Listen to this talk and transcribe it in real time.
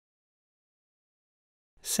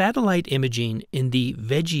Satellite imaging in the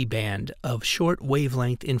Veggie band of short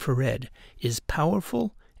wavelength infrared is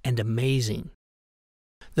powerful and amazing.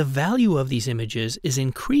 The value of these images is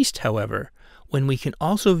increased, however, when we can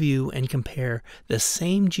also view and compare the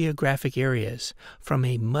same geographic areas from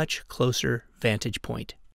a much closer vantage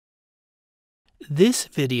point. This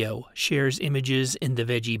video shares images in the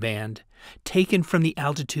Veggie band taken from the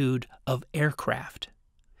altitude of aircraft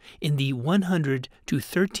in the 100 to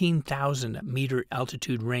 13,000 meter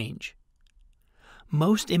altitude range.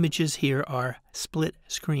 Most images here are split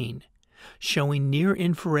screen, showing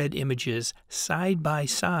near-infrared images side by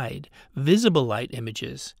side, visible light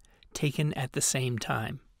images taken at the same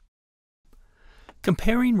time.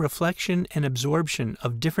 Comparing reflection and absorption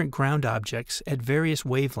of different ground objects at various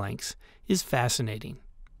wavelengths is fascinating.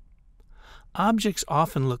 Objects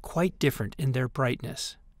often look quite different in their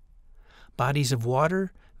brightness. Bodies of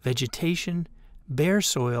water, vegetation, bare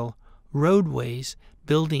soil, roadways,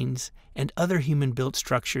 buildings, and other human-built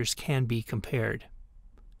structures can be compared.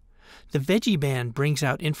 The Veggie band brings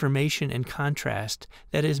out information and contrast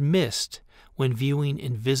that is missed when viewing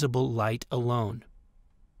in visible light alone.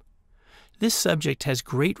 This subject has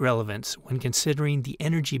great relevance when considering the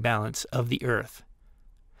energy balance of the Earth,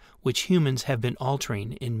 which humans have been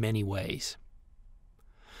altering in many ways.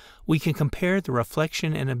 We can compare the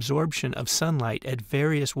reflection and absorption of sunlight at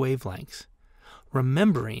various wavelengths,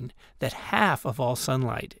 remembering that half of all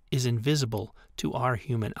sunlight is invisible to our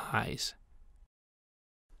human eyes.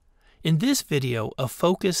 In this video, a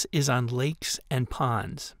focus is on lakes and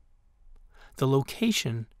ponds. The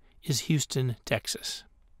location is Houston, Texas.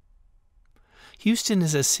 Houston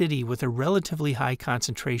is a city with a relatively high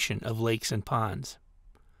concentration of lakes and ponds.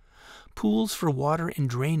 Pools for water and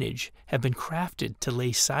drainage have been crafted to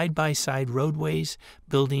lay side-by-side roadways,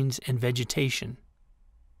 buildings, and vegetation.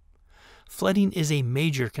 Flooding is a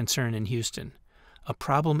major concern in Houston, a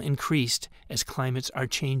problem increased as climates are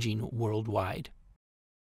changing worldwide.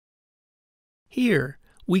 Here,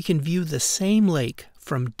 we can view the same lake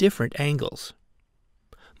from different angles.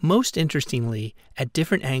 Most interestingly, at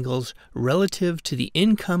different angles relative to the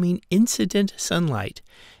incoming incident sunlight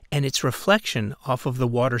and its reflection off of the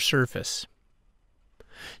water surface.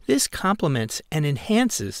 This complements and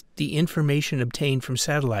enhances the information obtained from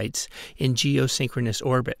satellites in geosynchronous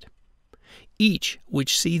orbit, each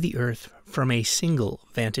which see the Earth from a single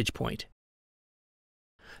vantage point.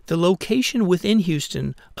 The location within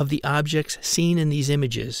Houston of the objects seen in these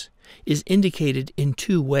images is indicated in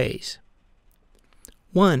two ways.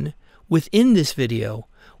 One, within this video,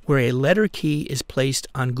 where a letter key is placed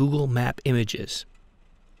on Google Map Images.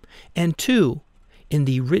 And two, in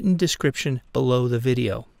the written description below the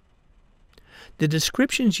video. The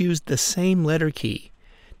descriptions use the same letter key,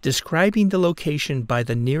 describing the location by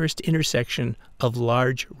the nearest intersection of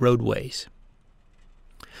large roadways.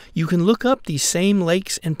 You can look up these same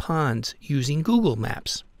lakes and ponds using Google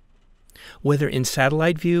Maps, whether in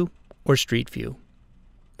satellite view or street view.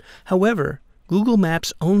 However, Google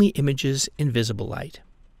Maps only images in visible light.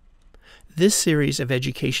 This series of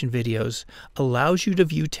education videos allows you to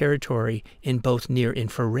view territory in both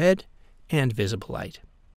near-infrared and visible light.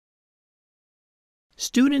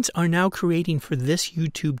 Students are now creating for this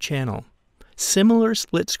YouTube channel similar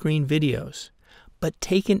split-screen videos, but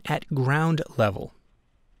taken at ground level.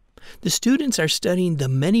 The students are studying the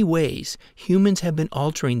many ways humans have been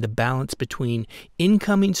altering the balance between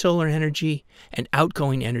incoming solar energy and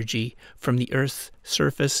outgoing energy from the Earth's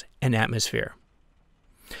surface and atmosphere.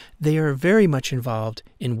 They are very much involved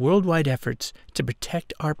in worldwide efforts to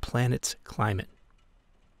protect our planet's climate.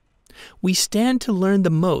 We stand to learn the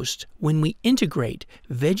most when we integrate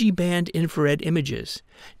Veggie band infrared images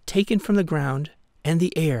taken from the ground and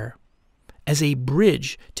the air as a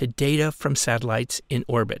bridge to data from satellites in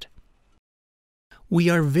orbit. We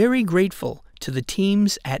are very grateful to the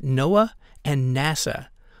teams at NOAA and NASA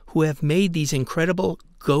who have made these incredible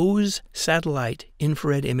GOES satellite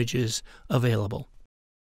infrared images available.